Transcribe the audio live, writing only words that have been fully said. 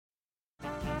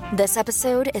This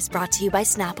episode is brought to you by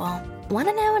Snapple. Want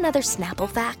to know another Snapple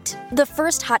fact? The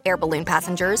first hot air balloon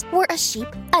passengers were a sheep,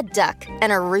 a duck,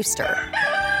 and a rooster.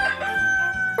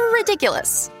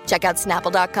 Ridiculous. Check out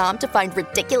Snapple.com to find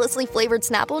ridiculously flavored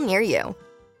Snapple near you.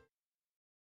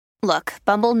 Look,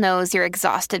 Bumble knows you're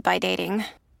exhausted by dating.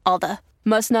 All the,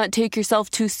 must not take yourself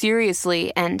too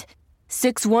seriously, and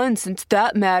 6'1" since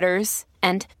that matters.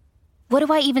 And what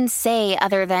do I even say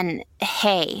other than,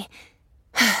 hey?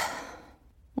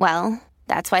 Well,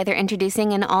 that's why they're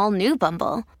introducing an all-new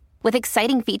Bumble, with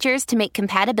exciting features to make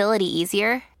compatibility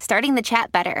easier, starting the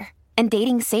chat better, and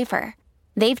dating safer.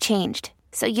 They've changed,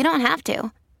 so you don't have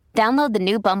to. Download the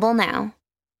new Bumble now.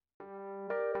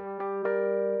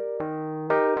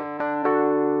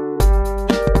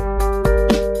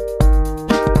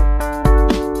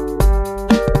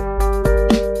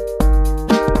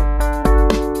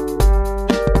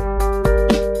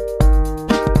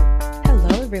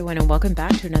 And welcome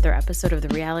back to another episode of The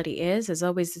Reality Is. As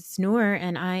always, it's Noor,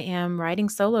 and I am riding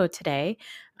solo today.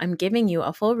 I'm giving you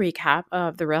a full recap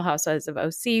of The Real Housewives of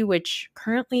OC, which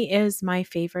currently is my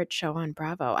favorite show on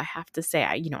Bravo. I have to say,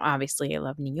 obviously I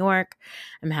love New York.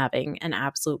 I'm having an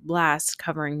absolute blast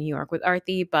covering New York with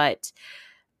Arthi, but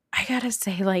I gotta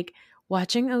say,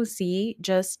 watching OC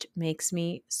just makes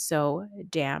me so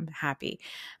damn happy.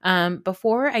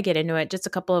 Before I get into it, just a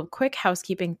couple of quick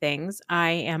housekeeping things.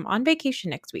 I am on vacation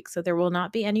next week, so there will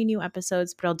not be any new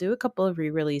episodes, but I'll do a couple of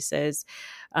re-releases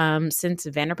since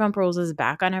Vanderpump Rules is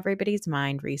back on everybody's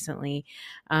mind recently.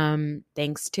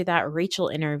 Thanks to that Rachel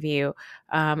interview,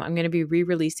 I'm going to be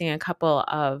re-releasing a couple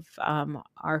of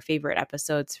our favorite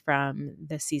episodes from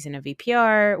this season of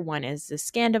VPR. One is the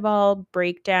Scandival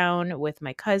breakdown with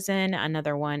my cousin.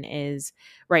 Another one is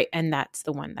and that's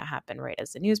the one that happened right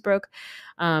as the news broke.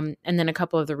 And then a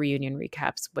couple of the reunion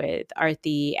recaps with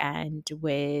Arthi and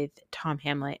with Tom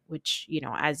Hamlet, which,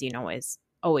 as you know, is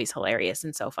always hilarious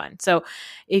and so fun. So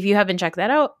if you haven't checked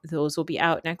that out, those will be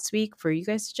out next week for you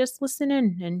guys to just listen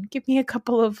in and give me a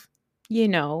couple of,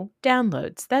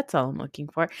 downloads. That's all I'm looking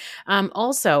for.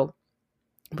 Also,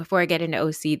 before I get into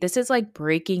OC, this is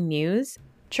breaking news.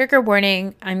 Trigger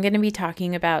warning, I'm going to be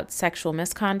talking about sexual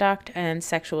misconduct and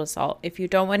sexual assault. If you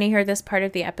don't want to hear this part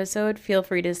of the episode, feel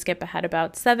free to skip ahead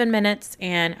about 7 minutes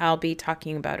and I'll be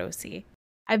talking about OC.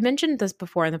 I've mentioned this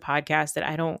before in the podcast that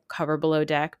I don't cover Below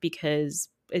Deck because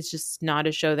it's just not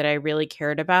a show that I really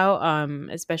cared about,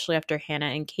 especially after Hannah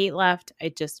and Kate left.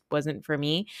 It just wasn't for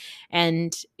me.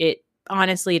 And it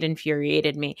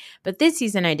infuriated me. But this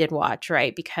season I did watch,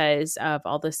 because of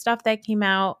all the stuff that came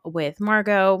out with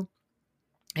Margot.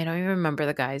 I don't even remember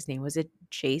the guy's name. Was it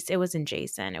Jace? It wasn't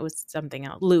Jason. It was something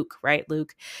else. Luke, right?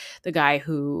 Luke, the guy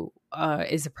who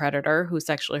is a predator who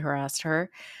sexually harassed her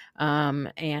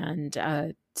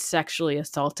and sexually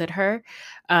assaulted her.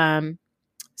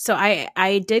 So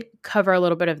I did cover a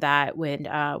little bit of that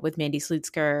with Mandy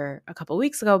Slutzker a couple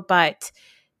weeks ago, but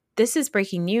this is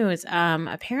breaking news.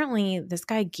 Apparently, this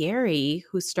guy Gary,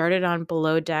 who started on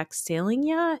Below Deck Sailing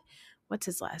Yacht, what's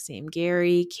his last name?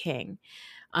 Gary King.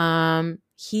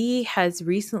 He has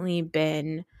recently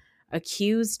been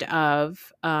accused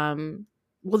of,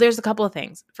 there's a couple of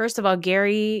things. First of all,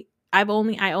 Gary, I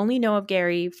only know of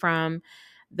Gary from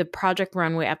the Project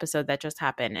Runway episode that just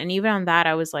happened. And even on that,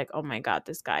 I was like, oh my God,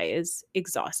 this guy is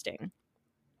exhausting.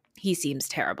 He seems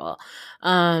terrible.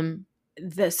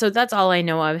 So that's all I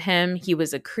know of him. He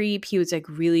was a creep. He was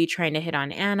really trying to hit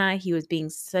on Anna. He was being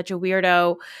such a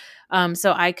weirdo.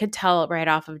 So I could tell right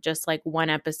off of just one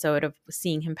episode of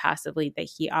seeing him passively that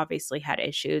he obviously had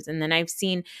issues. And then I've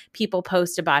seen people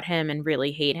post about him and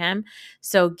really hate him.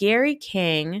 So Gary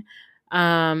King,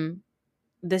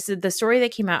 this is the story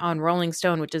that came out on Rolling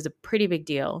Stone, which is a pretty big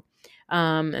deal.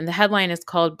 And the headline is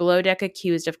called Below Deck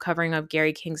Accused of Covering Up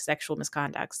Gary King's Sexual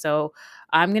Misconduct. So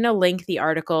I'm going to link the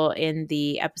article in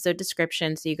the episode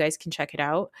description so you guys can check it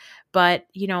out. But,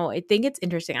 I think it's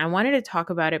interesting. I wanted to talk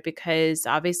about it because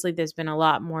obviously there's been a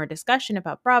lot more discussion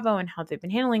about Bravo and how they've been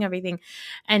handling everything.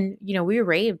 And, we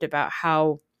raved about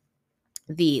how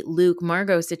the Luke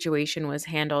Margot situation was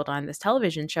handled on this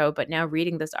television show. But now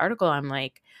reading this article, I'm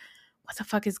like, what the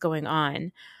fuck is going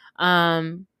on?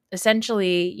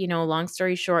 Essentially, long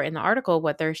story short, in the article,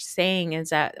 what they're saying is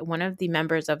that one of the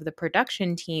members of the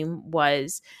production team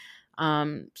was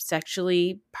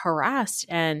sexually harassed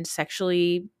and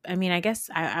sexually, I guess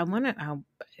I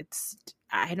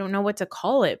don't know what to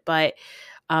call it, but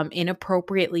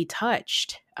inappropriately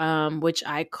touched, which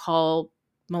I call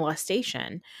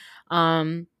molestation,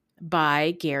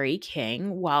 by Gary King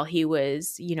while he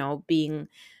was, being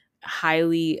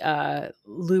highly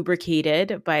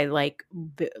lubricated by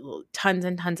tons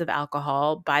and tons of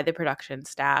alcohol by the production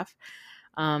staff.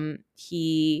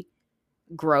 He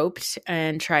groped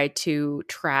and tried to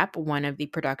trap one of the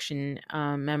production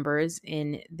members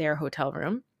in their hotel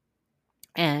room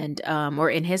and or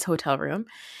in his hotel room.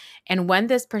 And when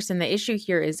this person, the issue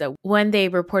here is that when they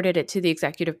reported it to the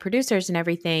executive producers and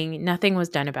everything, nothing was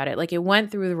done about it. Like, it went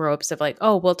through the ropes of like,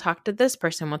 oh, we'll talk to this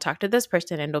person,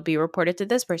 and it'll be reported to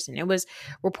this person. It was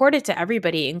reported to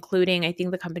everybody, including, I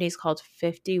think the company is called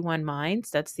 51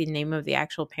 Minds. That's the name of the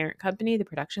actual parent company, the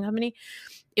production company.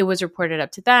 It was reported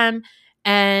up to them.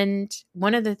 And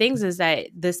one of the things is that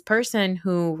this person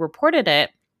who reported it,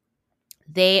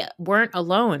 they weren't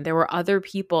alone. There were other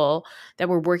people that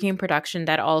were working in production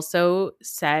that also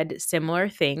said similar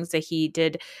things that he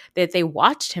did, that they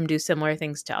watched him do similar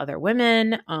things to other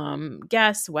women,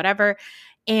 guests, whatever.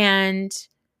 And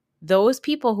those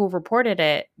people who reported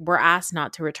it were asked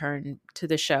not to return to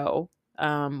the show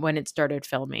when it started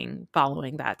filming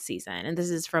following that season. And this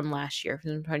is from last year,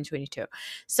 from 2022.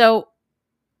 So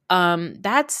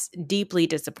that's deeply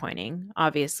disappointing,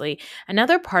 obviously.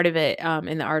 Another part of it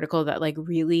in the article that like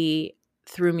really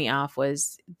threw me off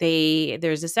was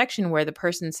there's a section where the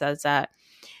person says that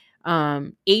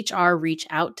HR reached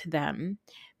out to them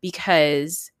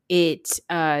because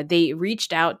they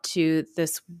reached out to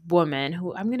this woman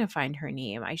who, I'm going to find her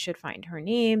name. I should find her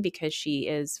name because she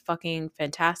is fucking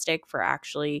fantastic for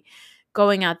actually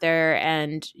going out there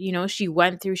and,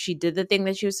 she did the thing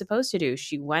that she was supposed to do.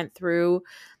 She went through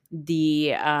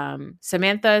the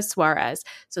Samantha Suarez.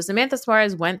 So Samantha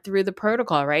Suarez went through the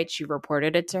protocol, right? She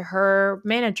reported it to her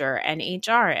manager and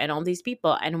HR and all these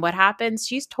people. And what happens?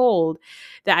 She's told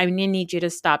that I'm going to need you to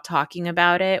stop talking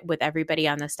about it with everybody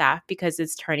on the staff because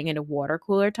it's turning into water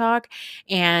cooler talk.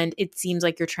 And it seems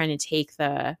like you're trying to take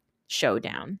the show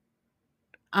down.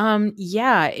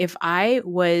 Yeah, if I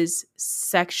was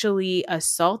sexually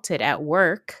assaulted at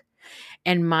work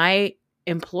and my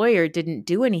employer didn't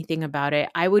do anything about it,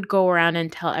 I would go around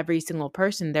and tell every single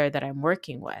person there that I'm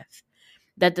working with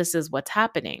that this is what's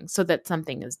happening so that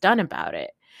something is done about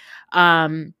it.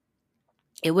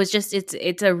 It was just,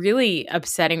 it's a really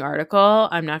upsetting article,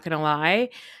 I'm not going to lie,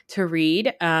 to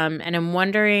read. And I'm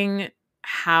wondering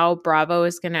how Bravo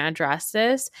is going to address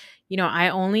this. I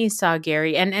only saw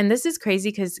Gary, and this is crazy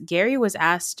because Gary was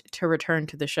asked to return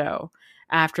to the show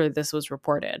after this was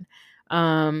reported.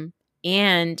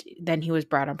 And then he was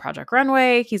brought on Project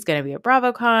Runway. He's going to be at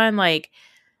BravoCon. Like,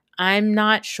 I'm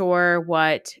not sure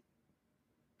what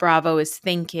Bravo is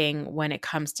thinking when it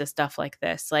comes to stuff like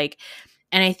this. Like,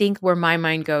 and I think where my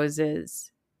mind goes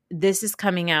is this is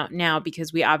coming out now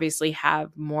because we obviously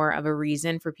have more of a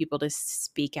reason for people to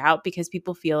speak out because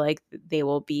people feel like they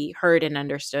will be heard and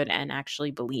understood and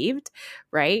actually believed,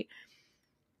 right?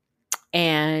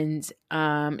 And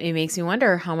it makes me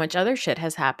wonder how much other shit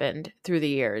has happened through the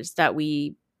years that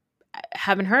we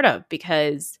haven't heard of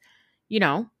because,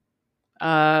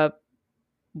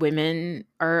 women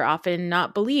are often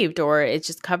not believed or it's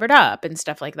just covered up and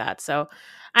stuff like that. So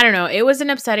I don't know. It was an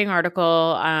upsetting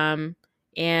article.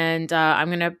 And I'm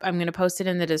gonna post it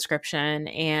in the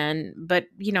description. But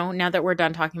now that we're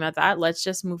done talking about that, let's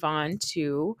just move on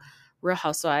to Real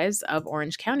Housewives of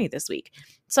Orange County this week.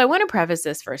 So I want to preface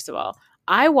this first of all.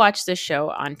 I watched this show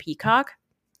on Peacock,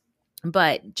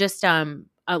 but just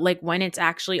like when it's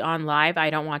actually on live, I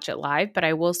don't watch it live, but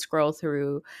I will scroll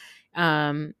through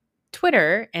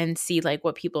Twitter and see like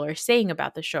what people are saying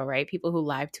about the show, right? People who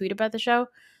live tweet about the show.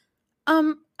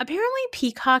 Apparently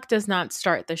Peacock does not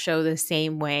start the show the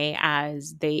same way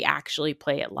as they actually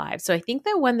play it live. So I think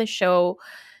that when the show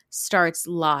starts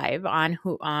live on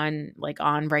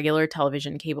regular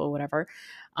television, cable, whatever,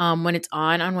 when it's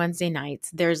on Wednesday nights,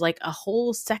 there's like a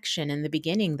whole section in the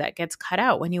beginning that gets cut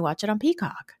out when you watch it on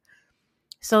Peacock.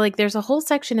 So like there's a whole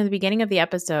section in the beginning of the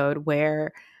episode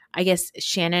where I guess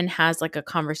Shannon has like a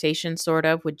conversation sort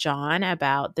of with John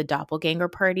about the doppelganger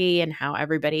party and how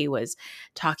everybody was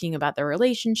talking about their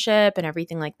relationship and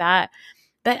everything like that.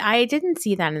 But I didn't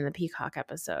see that in the Peacock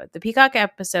episode. The Peacock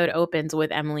episode opens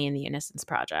with Emily and the Innocence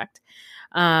Project.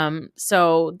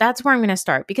 So that's where I'm going to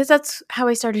start because that's how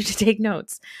I started to take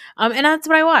notes. And that's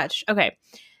what I watched. Okay.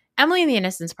 Emily and the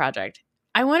Innocence Project.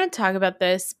 I want to talk about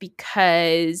this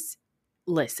because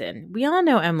listen, we all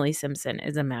know Emily Simpson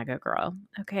is a MAGA girl,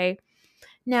 okay?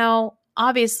 Now,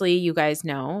 obviously, you guys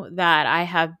know that I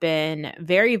have been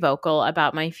very vocal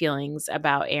about my feelings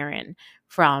about Erin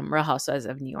from Real Housewives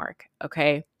of New York,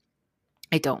 okay?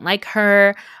 I don't like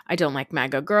her. I don't like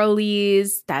MAGA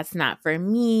girlies. That's not for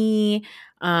me.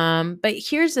 But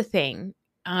here's the thing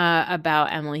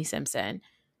about Emily Simpson.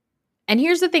 And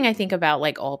here's the thing I think about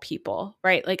like all people,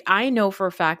 right? Like I know for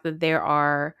a fact that there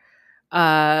are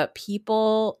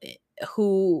people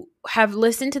who have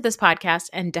listened to this podcast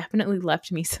and definitely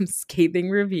left me some scathing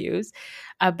reviews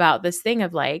about this thing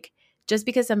of like, just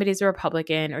because somebody's a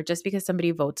Republican or just because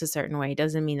somebody votes a certain way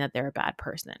doesn't mean that they're a bad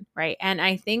person, right? And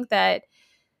I think that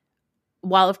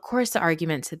while of course the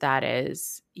argument to that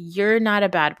is you're not a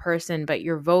bad person, but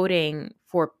you're voting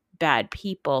for bad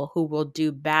people who will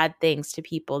do bad things to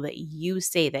people that you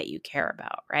say that you care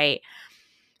about, right?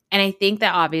 And I think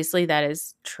that obviously that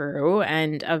is true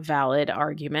and a valid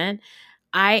argument.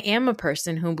 I am a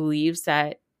person who believes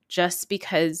that just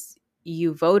because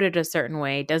you voted a certain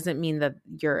way doesn't mean that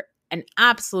you're an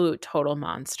absolute total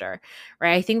monster,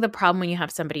 right? I think the problem when you have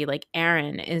somebody like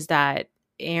Erin is that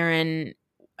Erin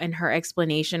and her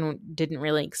explanation didn't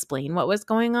really explain what was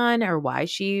going on or why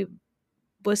she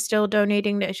was still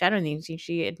donating to, I don't think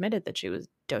she admitted that she was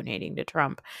donating to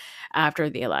Trump after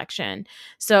the election.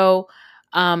 So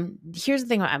here's the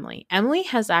thing about Emily. Emily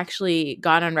has actually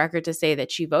gone on record to say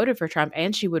that she voted for Trump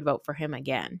and she would vote for him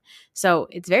again. So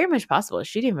it's very much possible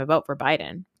she didn't even vote for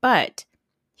Biden. But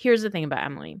here's the thing about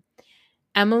Emily.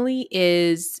 Emily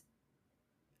is,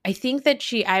 I think that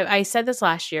I said this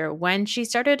last year when she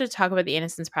started to talk about the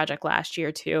Innocence Project last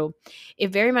year too, it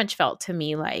very much felt to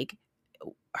me like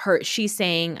she's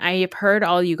saying, I have heard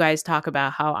all you guys talk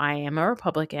about how I am a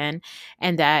Republican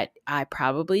and that I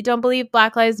probably don't believe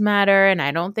Black Lives Matter. And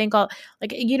I don't think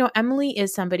Emily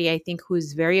is somebody I think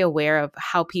who's very aware of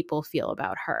how people feel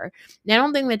about her. And I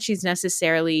don't think that she's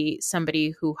necessarily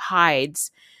somebody who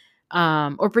hides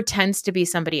or pretends to be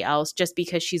somebody else just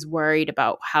because she's worried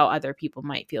about how other people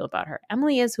might feel about her.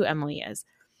 Emily is who Emily is.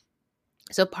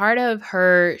 So part of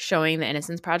her showing the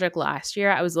Innocence Project last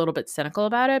year, I was a little bit cynical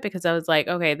about it because I was like,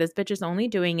 okay, this bitch is only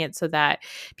doing it so that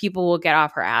people will get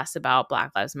off her ass about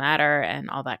Black Lives Matter and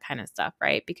all that kind of stuff,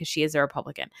 right? Because she is a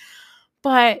Republican.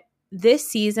 But this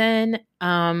season,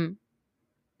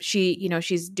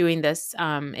 she's doing this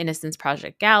Innocence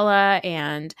Project gala,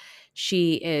 and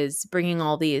she is bringing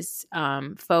all these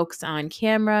folks on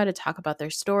camera to talk about their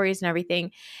stories and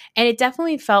everything. And it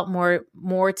definitely felt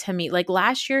more to me like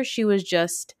last year she was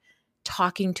just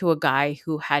talking to a guy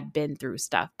who had been through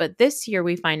stuff. But this year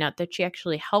we find out that she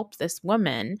actually helped this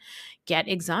woman get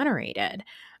exonerated.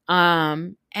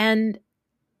 And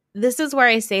this is where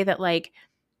I say that, like,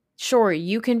 sure,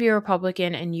 you can be a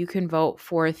Republican and you can vote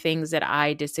for things that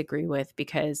I disagree with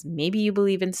because maybe you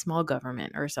believe in small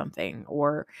government or something,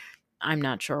 or I'm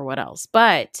not sure what else.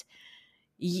 But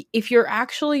if you're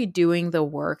actually doing the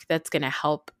work that's going to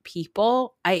help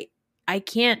people, I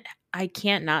can't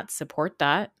not support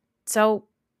that. So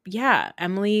yeah,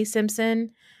 Emily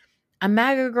Simpson, a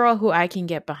MAGA girl who I can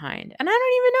get behind. And I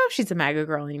don't even know if she's a MAGA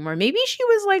girl anymore. Maybe she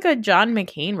was like a John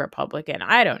McCain Republican.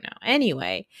 I don't know.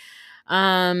 Anyway,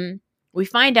 we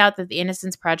find out that the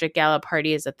Innocence Project Gala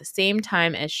party is at the same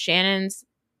time as Shannon's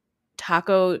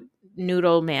Taco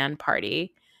Noodle Man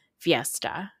party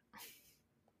fiesta.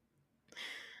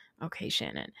 Okay,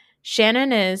 Shannon.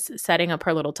 Shannon is setting up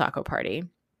her little taco party,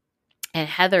 and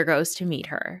Heather goes to meet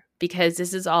her because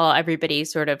this is all everybody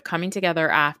sort of coming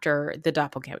together after the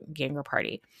doppelganger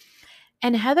party.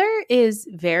 And Heather is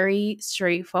very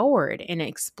straightforward in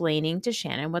explaining to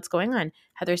Shannon what's going on.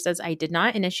 Heather says, I did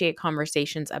not initiate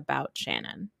conversations about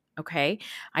Shannon. Okay.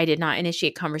 I did not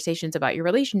initiate conversations about your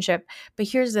relationship. But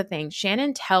here's the thing.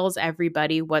 Shannon tells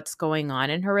everybody what's going on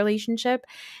in her relationship,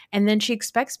 and then she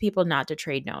expects people not to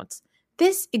trade notes.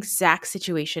 This exact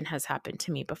situation has happened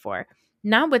to me before.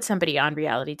 Not with somebody on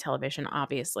reality television,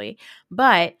 obviously,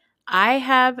 but I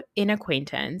have an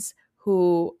acquaintance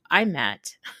who I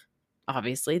met.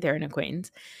 Obviously, they're an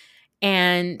acquaintance.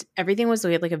 And everything was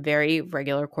like a very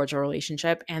regular, cordial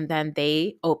relationship. And then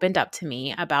they opened up to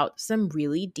me about some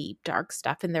really deep, dark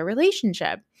stuff in their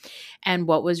relationship. And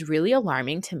what was really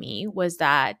alarming to me was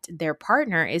that their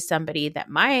partner is somebody that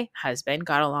my husband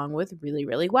got along with really,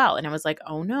 really well. And I was like,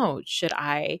 oh no, should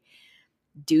I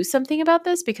do something about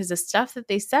this? Because the stuff that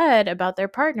they said about their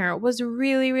partner was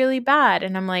really, really bad.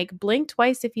 And I'm like, blink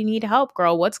twice if you need help,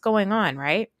 girl. What's going on,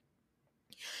 right?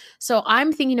 So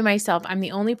I'm thinking to myself, I'm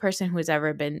the only person who has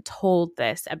ever been told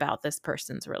this about this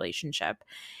person's relationship.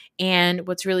 And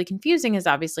what's really confusing is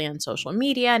obviously on social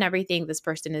media and everything, this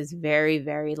person is very,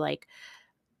 very like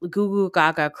goo goo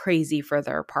gaga crazy for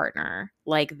their partner.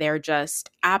 Like they're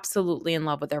just absolutely in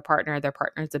love with their partner. Their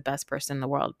partner is the best person in the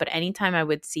world. But anytime I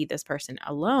would see this person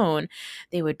alone,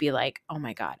 they would be like, oh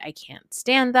my God, I can't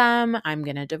stand them. I'm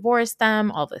going to divorce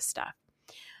them, all this stuff.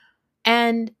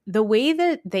 And the way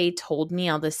that they told me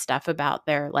all this stuff about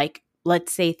their, like,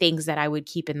 let's say things that I would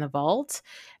keep in the vault,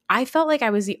 I felt like I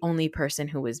was the only person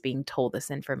who was being told this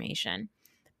information.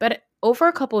 But over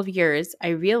a couple of years, I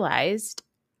realized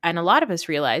and a lot of us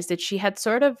realized that she had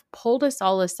sort of pulled us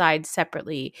all aside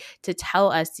separately to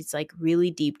tell us these like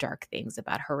really deep, dark things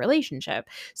about her relationship.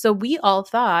 So we all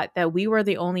thought that we were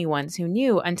the only ones who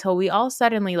knew until we all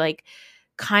suddenly like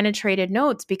kind of traded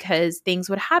notes because things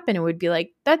would happen and would be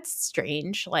like, that's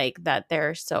strange, like that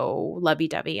they're so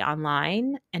lovey-dovey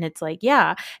online. And it's like,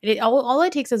 yeah. And all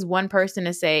it takes is one person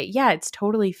to say, yeah, it's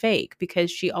totally fake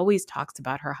because she always talks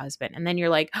about her husband. And then you're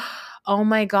like, oh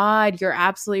my God, you're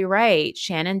absolutely right.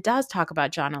 Shannon does talk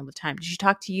about John all the time. Did she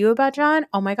talk to you about John?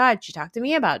 Oh my God, she talked to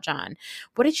me about John.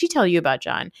 What did she tell you about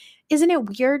John? Isn't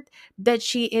it weird that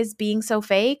she is being so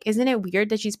fake? Isn't it weird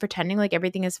that she's pretending like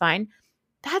everything is fine?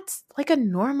 That's like a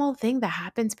normal thing that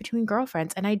happens between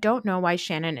girlfriends. And I don't know why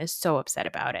Shannon is so upset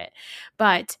about it.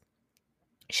 But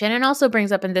Shannon also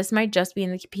brings up, and this might just be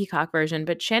in the Peacock version,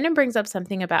 but Shannon brings up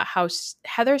something about how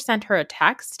Heather sent her a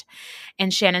text.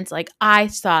 And Shannon's like, I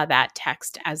saw that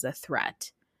text as a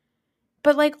threat.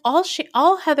 But like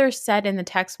all Heather said in the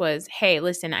text was, hey,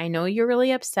 listen, I know you're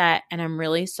really upset and I'm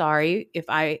really sorry if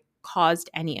I caused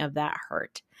any of that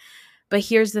hurt. But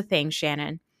here's the thing,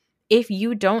 Shannon. If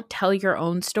you don't tell your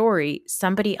own story,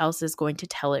 somebody else is going to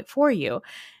tell it for you.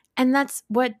 And that's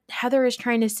what Heather is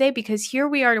trying to say, because here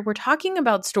we're talking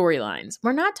about storylines.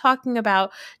 We're not talking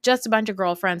about just a bunch of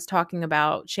girlfriends talking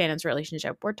about Shannon's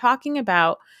relationship. We're talking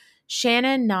about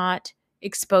Shannon not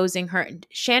exposing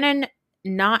Shannon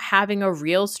not having a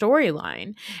real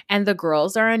storyline. And the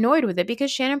girls are annoyed with it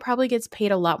because Shannon probably gets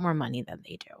paid a lot more money than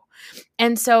they do.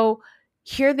 And so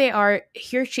here they are,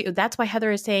 that's why Heather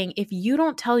is saying, if you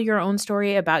don't tell your own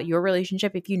story about your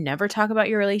relationship, if you never talk about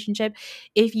your relationship,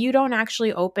 if you don't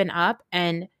actually open up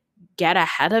and get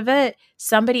ahead of it,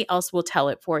 somebody else will tell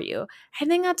it for you. I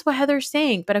think that's what Heather's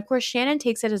saying. But of course, Shannon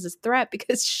takes it as a threat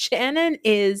because Shannon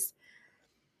is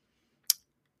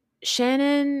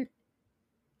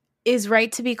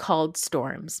right to be called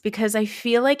storms, because I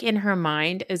feel like in her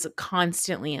mind is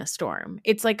constantly a storm.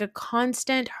 It's like a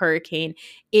constant hurricane.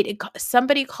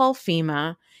 Somebody call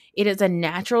FEMA. It is a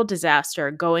natural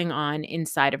disaster going on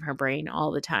inside of her brain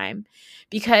all the time.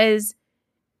 Because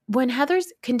when Heather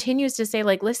continues to say,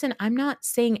 like, listen, I'm not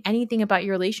saying anything about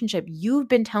your relationship. You've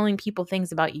been telling people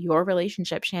things about your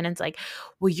relationship. Shannon's like,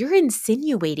 well, you're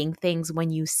insinuating things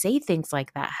when you say things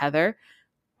like that, Heather.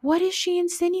 What is she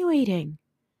insinuating?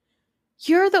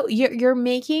 You're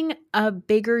making a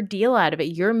bigger deal out of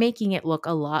it. You're making it look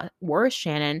a lot worse,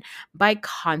 Shannon, by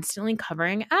constantly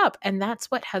covering up. And that's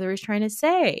what Heather is trying to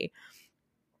say.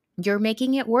 You're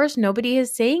making it worse. Nobody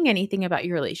is saying anything about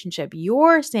your relationship.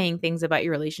 You're saying things about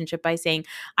your relationship by saying,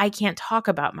 I can't talk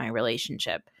about my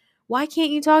relationship. Why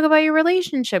can't you talk about your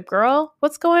relationship, girl?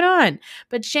 What's going on?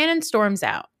 But Shannon storms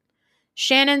out.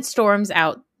 Shannon storms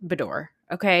out Beador,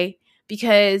 okay?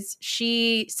 Because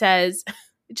she says,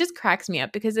 it just cracks me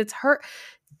up because it's her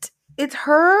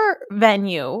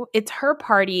venue, it's her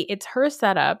party, it's her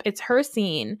setup, it's her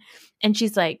scene. And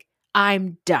she's like,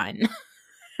 I'm done.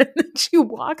 And then she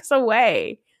walks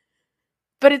away.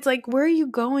 But it's like, where are you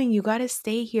going? You got to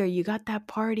stay here. You got that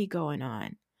party going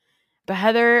on. But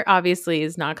Heather obviously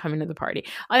is not coming to the party.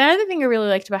 Another thing I really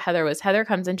liked about Heather was Heather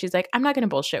comes in, she's like, I'm not going to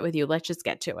bullshit with you. Let's just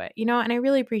get to it. And I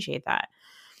really appreciate that.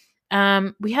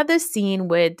 We had this scene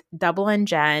with Double and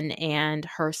Jen and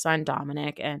her son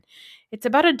Dominic, and it's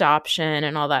about adoption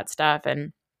and all that stuff.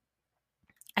 And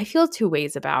I feel two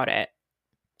ways about it.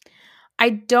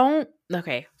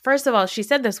 Okay, first of all, she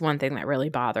said this one thing that really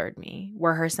bothered me,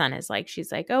 where her son is like,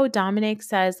 she's like, oh, Dominic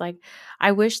says, like,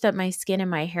 I wish that my skin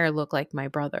and my hair look like my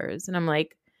brother's. And I'm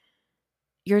like,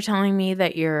 you're telling me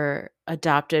that your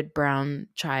adopted brown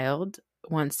child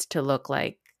wants to look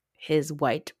like his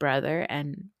white brother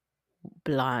and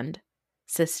blonde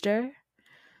sister?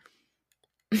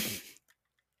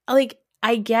 Like,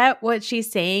 I get what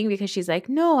she's saying, because she's like,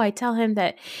 no, I tell him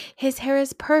that his hair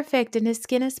is perfect and his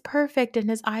skin is perfect and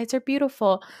his eyes are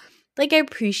beautiful. Like, I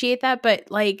appreciate that,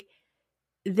 but like,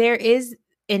 there is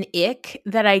an ick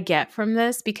that I get from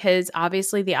this, because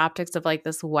obviously the optics of like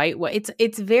this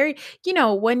it's very,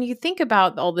 when you think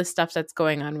about all this stuff that's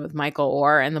going on with Michael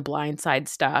Orr and the Blind Side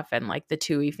stuff and like the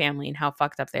Toohey family and how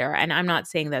fucked up they are. And I'm not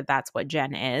saying that that's what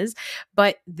Jen is,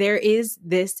 but there is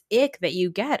this ick that you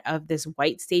get of this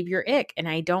white savior ick. And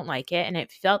I don't like it. And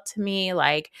it felt to me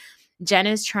like Jen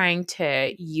is trying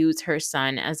to use her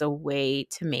son as a way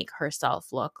to make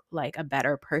herself look like a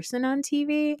better person on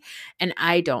TV. And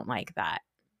I don't like that.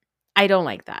 I don't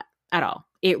like that at all.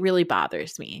 It really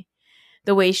bothers me.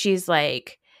 The way she's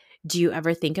like, do you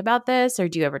ever think about this? Or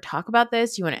do you ever talk about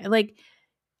this? You want to, like,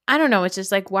 I don't know. It's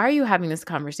just like, why are you having this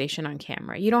conversation on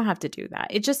camera? You don't have to do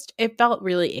that. It felt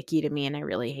really icky to me and I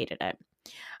really hated it.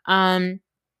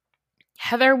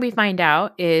 Heather, we find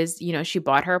out, is, she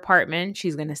bought her apartment.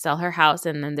 She's going to sell her house.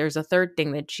 And then there's a third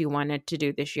thing that she wanted to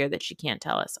do this year that she can't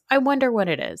tell us. I wonder what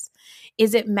it is.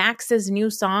 Is it Max's new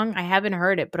song? I haven't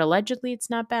heard it, but allegedly it's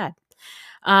not bad.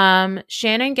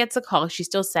 Shannon gets a call. She's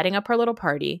still setting up her little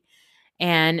party.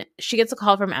 And she gets a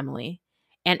call from Emily.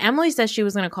 And Emily says she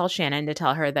was going to call Shannon to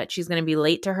tell her that she's going to be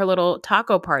late to her little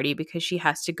taco party because she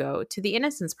has to go to the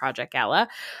Innocence Project gala.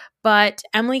 But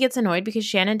Emily gets annoyed because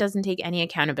Shannon doesn't take any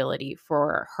accountability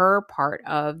for her part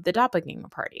of the doppelganger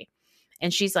party.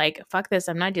 And she's like, fuck this.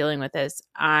 I'm not dealing with this.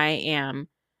 I am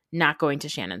not going to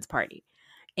Shannon's party.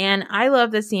 And I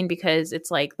love this scene because it's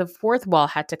like the fourth wall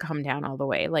had to come down all the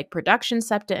way. Like production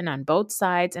stepped in on both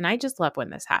sides. And I just love when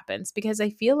this happens because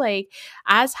I feel like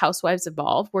as housewives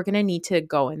evolve, we're going to need to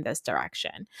go in this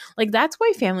direction. Like that's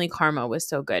why Family Karma was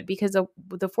so good because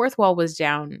the fourth wall was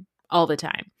down all the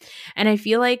time. And I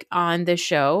feel like on the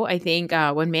show, I think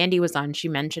when Mandy was on, she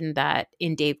mentioned that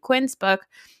in Dave Quinn's book,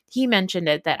 he mentioned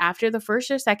it that after the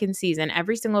first or second season,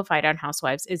 every single fight on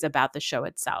Housewives is about the show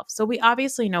itself. So we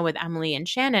obviously know with Emily and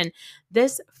Shannon,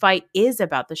 this fight is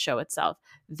about the show itself.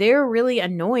 They're really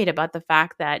annoyed about the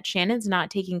fact that Shannon's not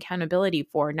taking accountability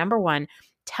for, number one,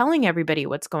 telling everybody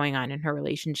what's going on in her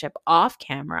relationship off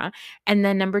camera, and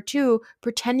then number two,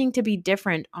 pretending to be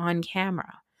different on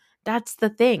camera. That's the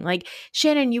thing. Like,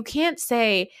 Shannon, you can't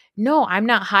say, no, I'm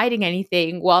not hiding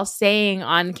anything while saying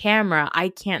on camera, I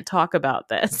can't talk about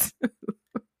this.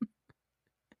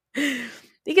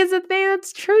 Because the thing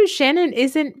that's true, Shannon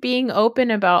isn't being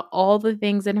open about all the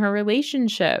things in her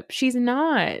relationship. She's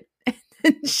not.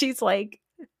 She's like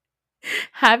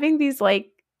having these like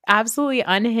absolutely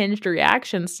unhinged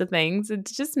reactions to things. It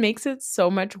just makes it so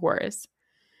much worse.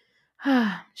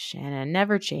 Shannon,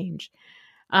 never change.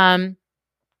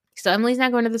 So Emily's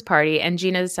not going to this party, and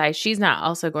Gina decides she's not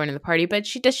also going to the party. But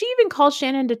does she even call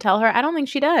Shannon to tell her? I don't think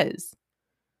she does.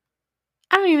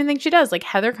 I don't even think she does. Like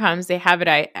Heather comes, they have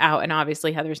it out, and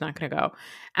obviously Heather's not going to go.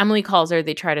 Emily calls her,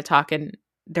 they try to talk, and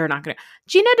they're not going to.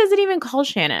 Gina doesn't even call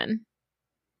Shannon.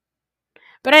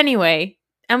 But anyway,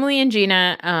 Emily and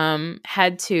Gina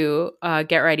had to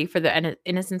get ready for the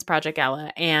Innocence Project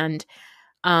gala, and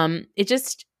it's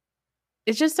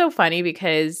just so funny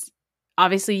because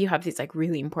obviously you have these like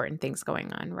really important things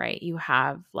going on, right? You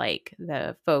have like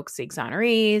the folks, the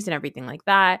exonerees and everything like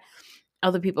that.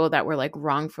 All the people that were like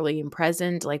wrongfully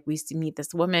imprisoned. Like we meet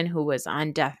this woman who was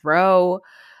on death row,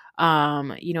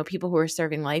 people who were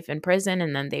serving life in prison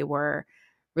and then they were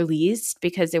released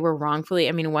because they were wrongfully.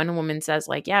 I mean, one woman says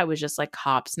like, yeah, it was just like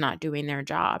cops not doing their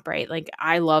job, right? Like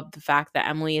I love the fact that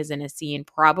Emily is in a scene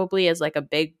probably as like a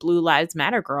big Blue Lives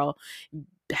Matter girl,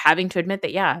 having to admit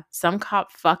that, yeah, some cop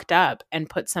fucked up and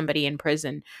put somebody in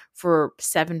prison for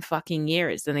 7 fucking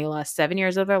years. And they lost 7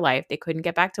 years of their life. They couldn't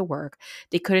get back to work.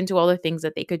 They couldn't do all the things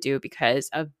that they could do because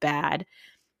of bad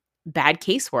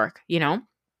casework,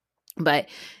 But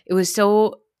it was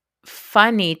so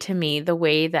funny to me the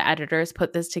way the editors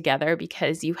put this together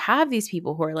because you have these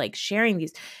people who are like sharing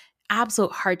these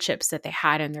absolute hardships that they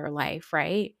had in their life,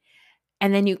 right?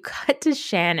 And then you cut to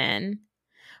Shannon,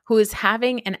 who is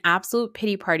having an absolute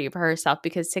pity party for herself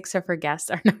because 6 of her guests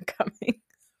are not coming.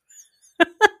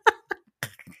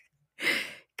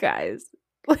 Guys,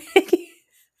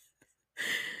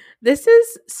 this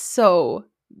is so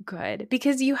good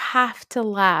because you have to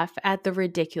laugh at the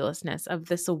ridiculousness of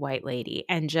this white lady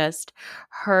and just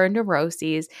her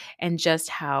neuroses and just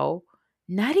how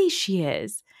nutty she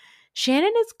is.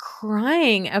 Shannon is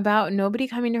crying about nobody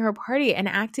coming to her party and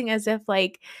acting as if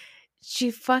like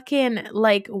she fucking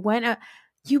like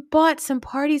you bought some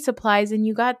party supplies and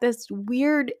you got this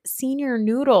weird senior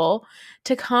noodle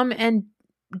to come and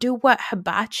do what,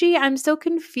 hibachi? I'm so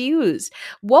confused.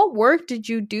 What work did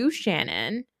you do,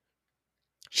 Shannon?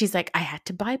 She's like, I had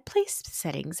to buy place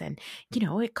settings and,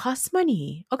 it costs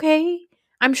money. Okay.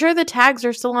 I'm sure the tags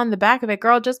are still on the back of it.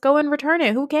 Girl, just go and return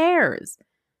it. Who cares?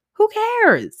 Who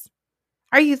cares?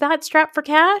 Are you that strapped for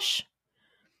cash?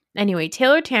 Anyway,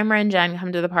 Taylor, Tamara, and Jen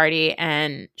come to the party,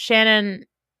 and Shannon,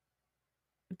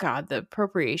 God, the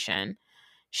appropriation.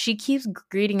 She keeps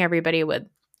greeting everybody with,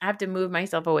 I have to move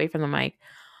myself away from the mic,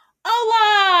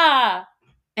 Allah!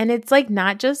 And it's like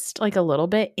not just like a little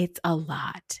bit, it's a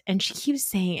lot. And she keeps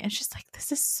saying it. It's just like,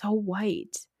 this is so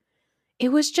white. It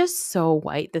was just so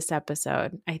white this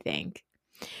episode, I think.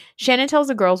 Shannon tells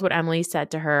the girls what Emily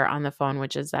said to her on the phone,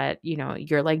 which is that,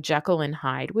 you're like Jekyll and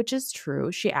Hyde, which is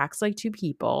true. She acts like two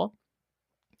people.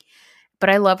 But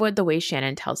I love the way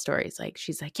Shannon tells stories. Like,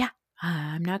 she's like, yeah,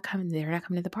 I'm not coming. They're not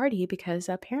coming to the party because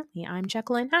apparently I'm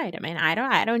Jekyll and Hyde. I mean,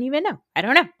 I don't even know. I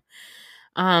don't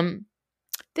know.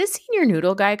 This senior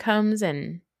noodle guy comes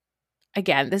and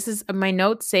again, this is my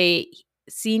notes say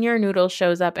Senior Noodle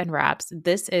shows up and raps,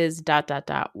 "This is ...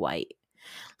 white."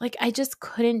 Like, I just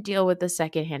couldn't deal with the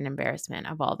secondhand embarrassment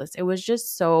of all this. It was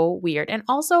just so weird. And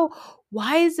also,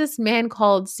 why is this man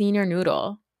called Senior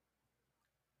Noodle?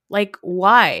 Like,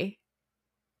 why?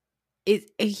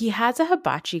 He has a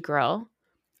hibachi grill.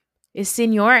 Is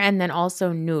Senor and then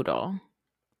also Noodle.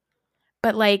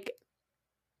 But like,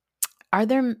 are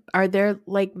there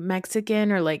like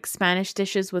Mexican or like Spanish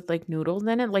dishes with like noodles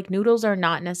in it? Like, noodles are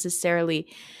not necessarily.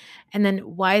 And then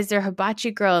why is there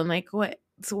hibachi grill? And like,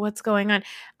 what's going on?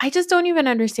 I just don't even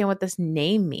understand what this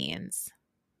name means.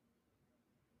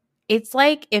 It's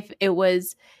like if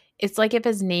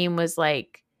his name was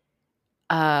like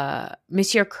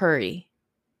Monsieur Curry.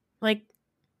 Like,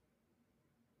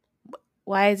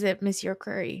 why is it Monsieur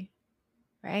Curry?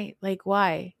 Right? Like,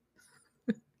 why?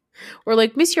 Or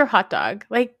like Monsieur Hot Dog.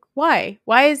 Like, why?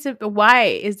 Why is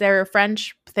there a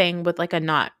French thing with like a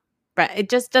knot? But it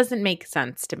just doesn't make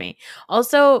sense to me.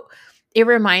 Also, it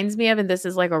reminds me of, and this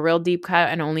is like a real deep cut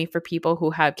and only for people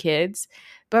who have kids.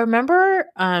 But remember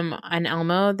on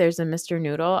Elmo, there's a Mr.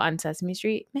 Noodle on Sesame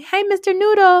Street. Hey, Mr.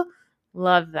 Noodle.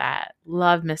 Love that.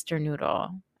 Love Mr. Noodle.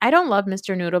 I don't love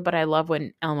Mr. Noodle, but I love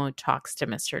when Elmo talks to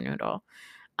Mr. Noodle.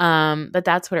 But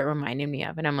that's what it reminded me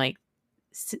of. And I'm like,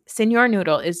 Senor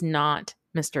Noodle is not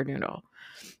Mr. Noodle.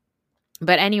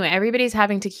 But anyway, everybody's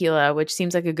having tequila, which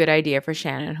seems like a good idea for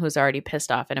Shannon, who's already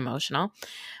pissed off and emotional.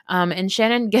 And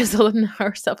Shannon gives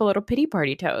herself a little pity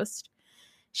party toast.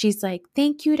 She's like,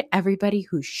 "Thank you to everybody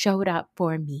who showed up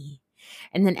for me."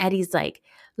 And then Eddie's like,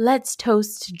 "Let's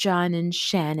toast to John and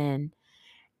Shannon."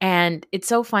 And it's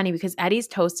so funny because Eddie's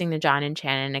toasting to John and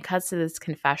Shannon, and it cuts to this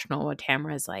confessional where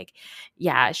Tamara's like,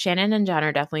 yeah, Shannon and John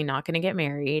are definitely not going to get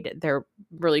married. Their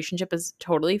relationship is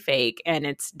totally fake, and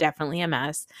it's definitely a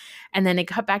mess. And then they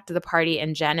cut back to the party,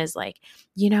 and Jen is like,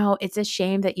 it's a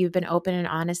shame that you've been open and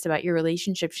honest about your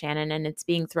relationship, Shannon, and it's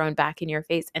being thrown back in your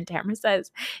face. And Tamara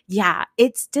says, yeah,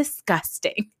 it's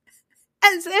disgusting.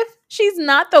 As if she's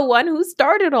not the one who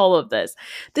started all of this.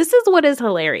 This is what is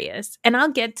hilarious. And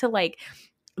I'll get to like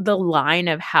the line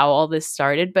of how all this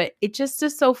started, but it just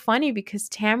is so funny because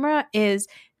Tamara is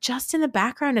just in the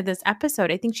background of this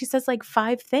episode. I think she says like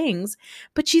 5 things,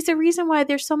 but she's a reason why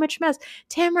there's so much mess.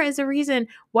 Tamara is a reason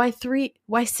why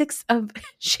 6 of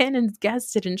Shannon's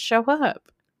guests didn't show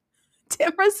up.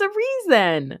 Tamara's a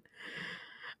reason.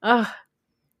 Ugh.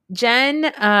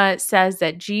 Jen says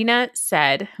that Gina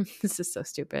said, this is so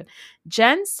stupid.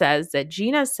 Jen says that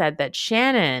Gina said that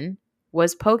Shannon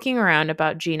was poking around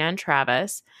about Gina and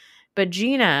Travis, but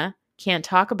Gina can't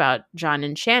talk about John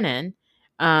and Shannon.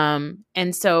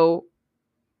 And so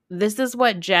this is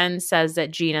what Jen says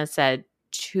that Gina said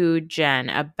to Jen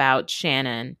about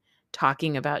Shannon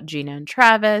talking about Gina and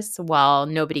Travis while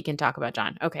nobody can talk about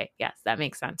John. Okay, yes, that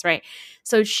makes sense, right?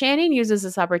 So Shannon uses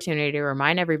this opportunity to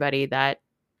remind everybody that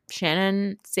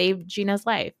Shannon saved Gina's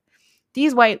life.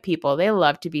 These white people, they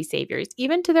love to be saviors,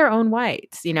 even to their own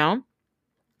whites,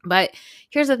 But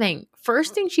here's the thing.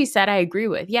 First thing she said, I agree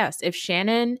with. Yes, if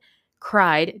Shannon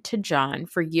cried to John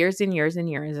for years and years and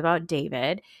years about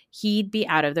David, he'd be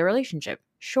out of the relationship.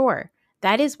 Sure.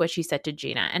 That is what she said to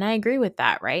Gina. And I agree with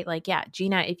that, right? Like, yeah,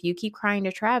 Gina, if you keep crying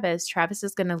to Travis, Travis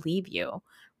is going to leave you,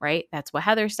 right? That's what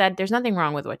Heather said. There's nothing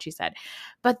wrong with what she said.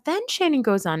 But then Shannon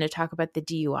goes on to talk about the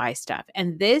DUI stuff.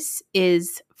 And this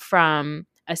is from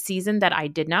a season that I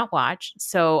did not watch.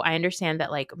 So I understand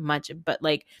that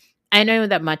I know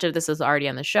that much of this is already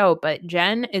on the show, but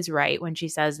Jen is right when she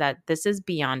says that this is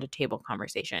beyond a table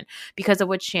conversation because of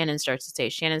what Shannon starts to say.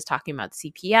 Shannon's talking about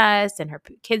CPS and her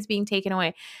kids being taken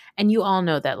away. And you all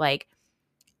know that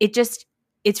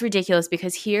it's ridiculous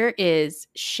because here is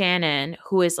Shannon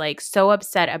who is like so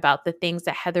upset about the things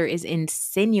that Heather is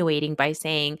insinuating by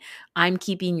saying, I'm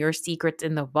keeping your secrets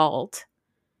in the vault.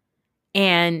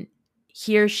 And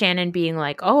here's Shannon being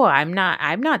like, oh, I'm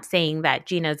not saying that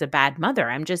Gina's a bad mother.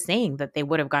 I'm just saying that they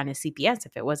would have gone to CPS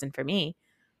if it wasn't for me.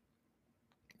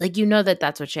 Like,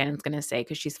 that's what Shannon's going to say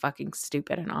because she's fucking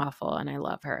stupid and awful and I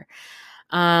love her.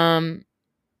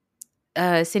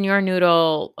 Senor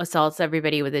Noodle assaults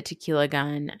everybody with a tequila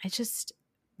gun.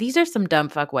 These are some dumb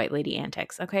fuck white lady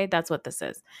antics. Okay. That's what this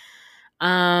is.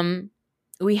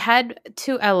 We head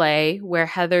to LA where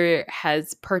Heather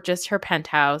has purchased her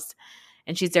penthouse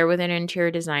and she's there with an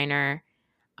interior designer.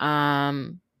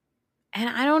 And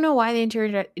I don't know why the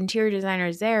interior designer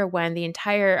is there when the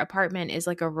entire apartment is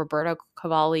like a Roberto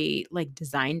Cavalli like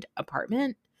designed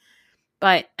apartment.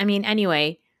 But I mean,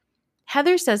 anyway,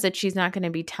 Heather says that she's not going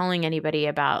to be telling anybody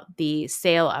about the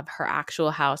sale of her actual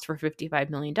house for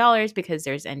 $55 million because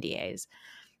there's NDAs.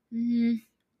 I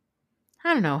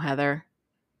don't know, Heather.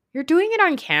 You're doing it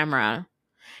on camera.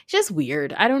 It's just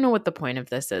weird. I don't know what the point of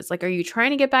this is. Like, are you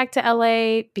trying to get back to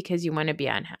LA because you want to be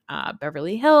on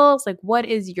Beverly Hills? Like, what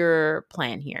is your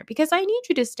plan here? Because I need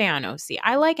you to stay on OC.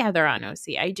 I like Heather on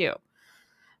OC. I do.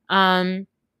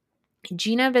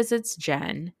 Gina visits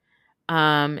Jen.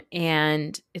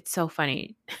 And it's so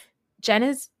funny.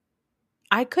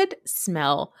 I could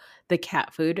smell the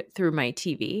cat food through my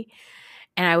TV.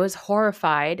 And I was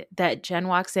horrified that Jen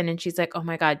walks in and she's like, "Oh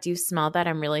my God, do you smell that?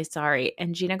 I'm really sorry."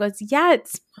 And Gina goes, "Yeah, it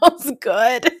smells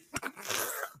good."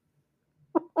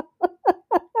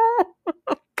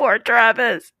 Poor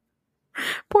Travis.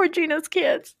 Poor Gina's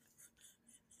kids.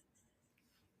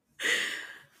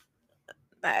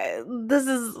 This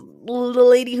is the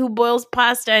lady who boils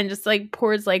pasta and just like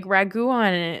pours like ragu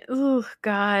on it. Oh,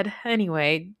 God.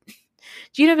 Anyway,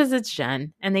 Gina visits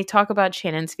Jen and they talk about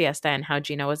Shannon's fiesta and how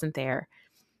Gina wasn't there.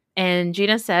 And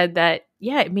Gina said that,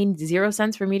 yeah, it means 0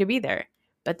 cents for me to be there.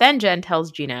 But then Jen tells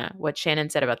Gina what Shannon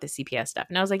said about the CPS stuff.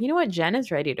 And I was like, you know what? Jen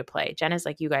is ready to play. Jen is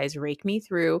like, you guys rake me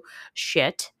through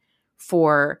shit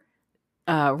for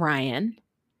Ryan.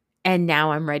 And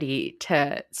now I'm ready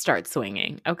to start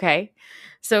swinging. Okay.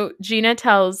 So Jen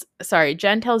tells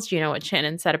Gina what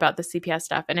Shannon said about the CPS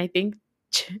stuff. And I think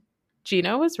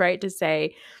Gina was right to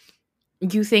say,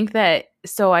 you think that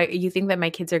my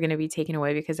kids are going to be taken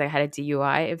away because I had a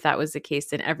DUI? If that was the case,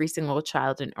 then every single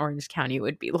child in Orange County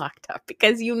would be locked up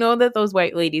because you know that those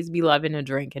white ladies be loving to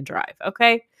drink and drive.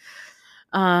 Okay.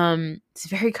 It's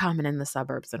very common in the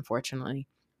suburbs, unfortunately.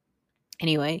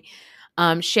 Anyway,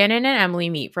 Shannon and Emily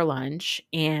meet for lunch,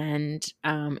 and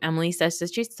Emily says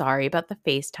that she's sorry about the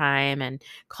FaceTime and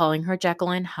calling her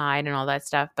Jekyll and Hyde and all that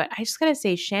stuff. But I just got to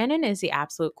say, Shannon is the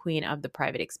absolute queen of the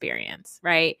private experience,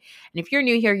 right? And if you're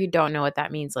new here, you don't know what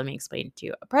that means. Let me explain it to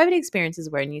you. A private experience is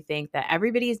when you think that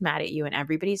everybody's mad at you and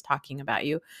everybody's talking about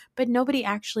you, but nobody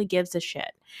actually gives a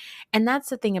shit. And that's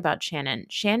the thing about Shannon.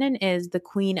 Shannon is the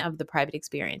queen of the private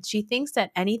experience. She thinks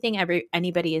that anything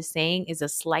anybody is saying is a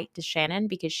slight to Shannon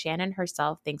because Shannon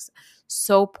herself thinks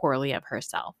so poorly of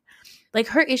herself. Like,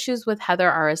 her issues with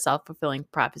Heather are a self-fulfilling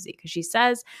prophecy because she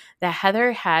says that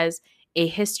Heather has a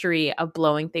history of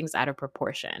blowing things out of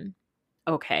proportion.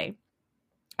 Okay.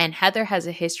 And Heather has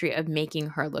a history of making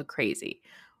her look crazy.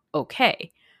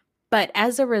 Okay. But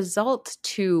as a result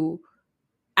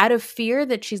out of fear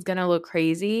that she's going to look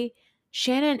crazy,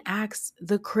 Shannon acts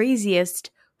the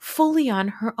craziest fully on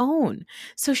her own.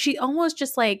 So she almost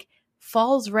just like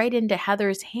falls right into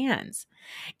Heather's hands.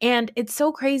 And it's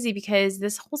so crazy because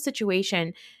this whole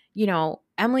situation,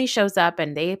 Emily shows up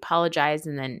and they apologize.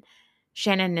 And then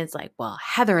Shannon is like, well,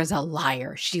 Heather is a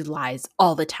liar. She lies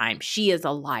all the time. She is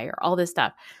a liar, all this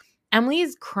stuff. Emily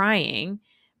is crying.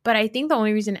 But I think the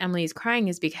only reason Emily is crying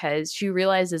is because she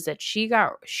realizes that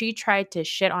she tried to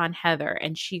shit on Heather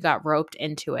and she got roped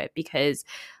into it because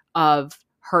of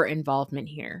her involvement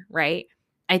here, right?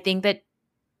 I think that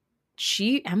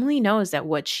Emily knows that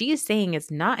what she is saying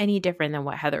is not any different than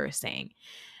what Heather is saying.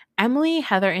 Emily,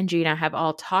 Heather, and Gina have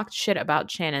all talked shit about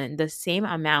Shannon the same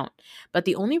amount, but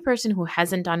the only person who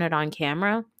hasn't done it on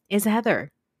camera is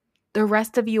Heather. The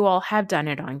rest of you all have done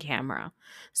it on camera.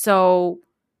 So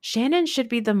Shannon should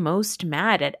be the most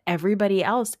mad at everybody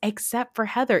else except for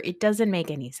Heather. It doesn't make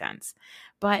any sense.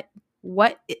 But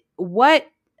what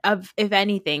if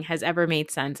anything has ever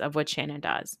made sense of what Shannon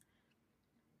does?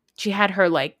 She had her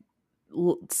like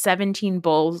 17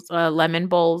 bowls, lemon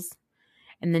bowls,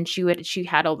 and then she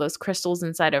had all those crystals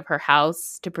inside of her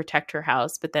house to protect her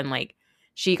house. But then like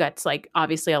she got like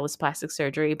obviously all this plastic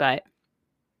surgery, but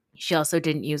she also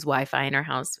didn't use Wi-Fi in her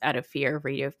house out of fear of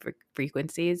radio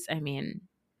frequencies. I mean,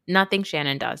 nothing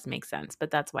Shannon does makes sense, but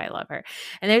that's why I love her.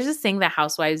 And there's this thing that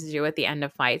housewives do at the end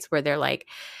of fights where they're like,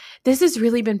 this has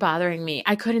really been bothering me.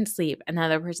 I couldn't sleep. And the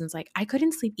other person's like, I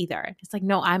couldn't sleep either. It's like,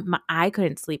 no, I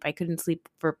couldn't sleep. I couldn't sleep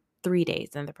for 3 days.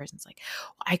 And the person's like,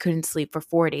 I couldn't sleep for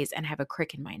 4 days and have a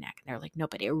crick in my neck. And they're like, no,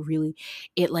 but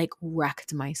it like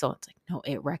wrecked my soul. It's like, no,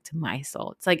 it wrecked my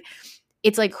soul.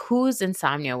 It's like whose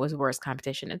insomnia was worse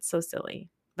competition. It's so silly.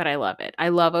 But I love it. I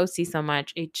love OC so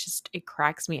much. It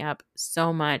cracks me up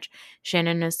so much.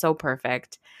 Shannon is so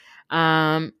perfect.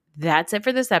 That's it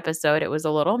for this episode. It was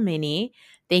a little mini.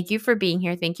 Thank you for being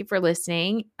here. Thank you for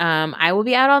listening. I will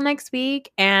be out all next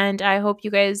week, and I hope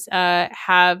you guys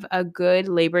have a good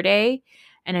Labor Day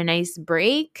and a nice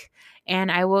break. And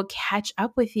I will catch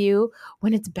up with you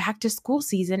when it's back to school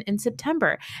season in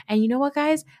September. And you know what,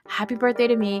 guys? Happy birthday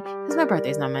to me because my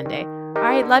birthday's not Monday. All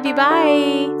right. Love you.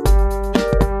 Bye.